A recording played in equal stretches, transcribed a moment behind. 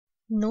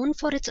Known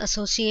for its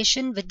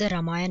association with the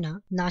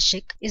Ramayana,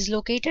 Nashik is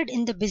located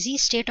in the busy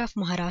state of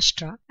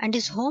Maharashtra and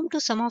is home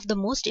to some of the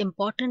most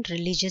important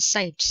religious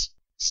sites.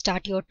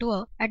 Start your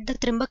tour at the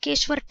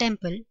Trimbakeshwar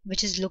temple,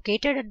 which is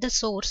located at the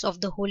source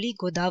of the holy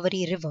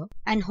Godavari river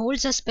and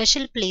holds a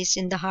special place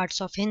in the hearts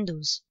of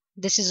Hindus.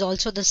 This is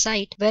also the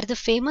site where the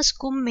famous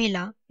Kumbh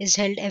Mela is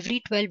held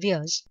every 12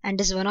 years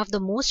and is one of the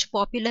most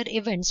popular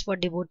events for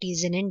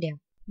devotees in India.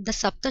 The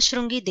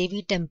Saptashringi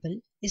Devi temple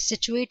is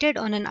situated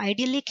on an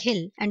idyllic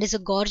hill and is a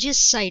gorgeous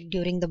sight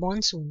during the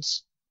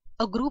monsoons.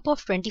 A group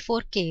of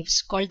 24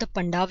 caves called the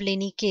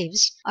Pandavleni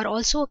caves are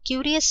also a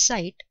curious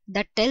sight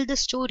that tell the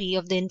story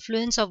of the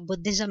influence of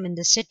Buddhism in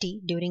the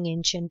city during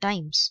ancient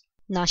times.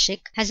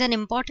 Nashik has an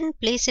important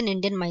place in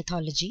Indian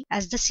mythology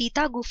as the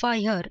Sita Gufa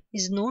here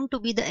is known to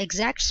be the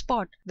exact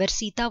spot where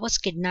Sita was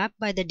kidnapped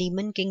by the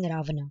demon king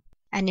Ravana.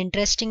 An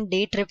interesting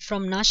day trip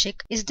from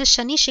Nashik is the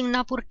Shani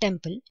Shingnapur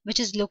temple, which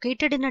is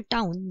located in a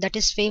town that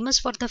is famous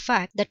for the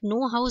fact that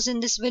no house in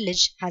this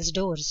village has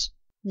doors.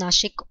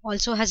 Nashik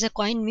also has a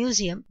coin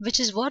museum, which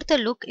is worth a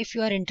look if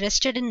you are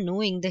interested in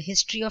knowing the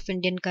history of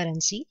Indian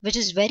currency, which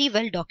is very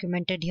well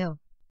documented here.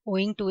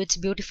 Owing to its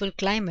beautiful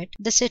climate,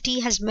 the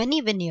city has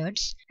many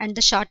vineyards, and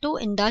the Chateau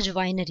Indage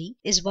winery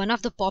is one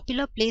of the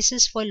popular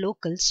places for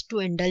locals to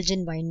indulge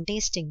in wine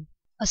tasting.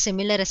 A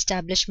similar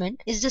establishment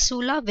is the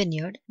Sula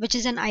Vineyard, which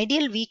is an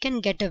ideal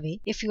weekend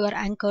getaway if you are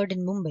anchored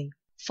in Mumbai.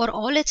 For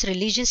all its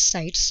religious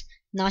sites,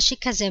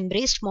 Nashik has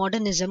embraced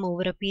modernism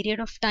over a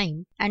period of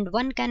time, and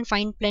one can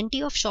find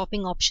plenty of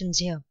shopping options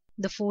here.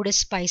 The food is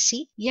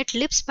spicy, yet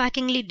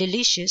lips-packingly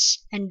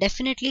delicious, and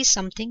definitely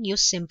something you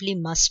simply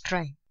must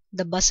try.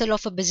 The bustle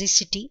of a busy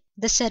city,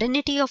 the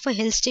serenity of a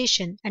hill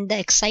station, and the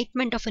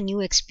excitement of a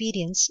new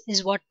experience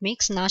is what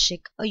makes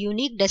Nashik a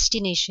unique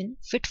destination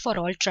fit for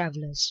all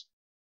travelers.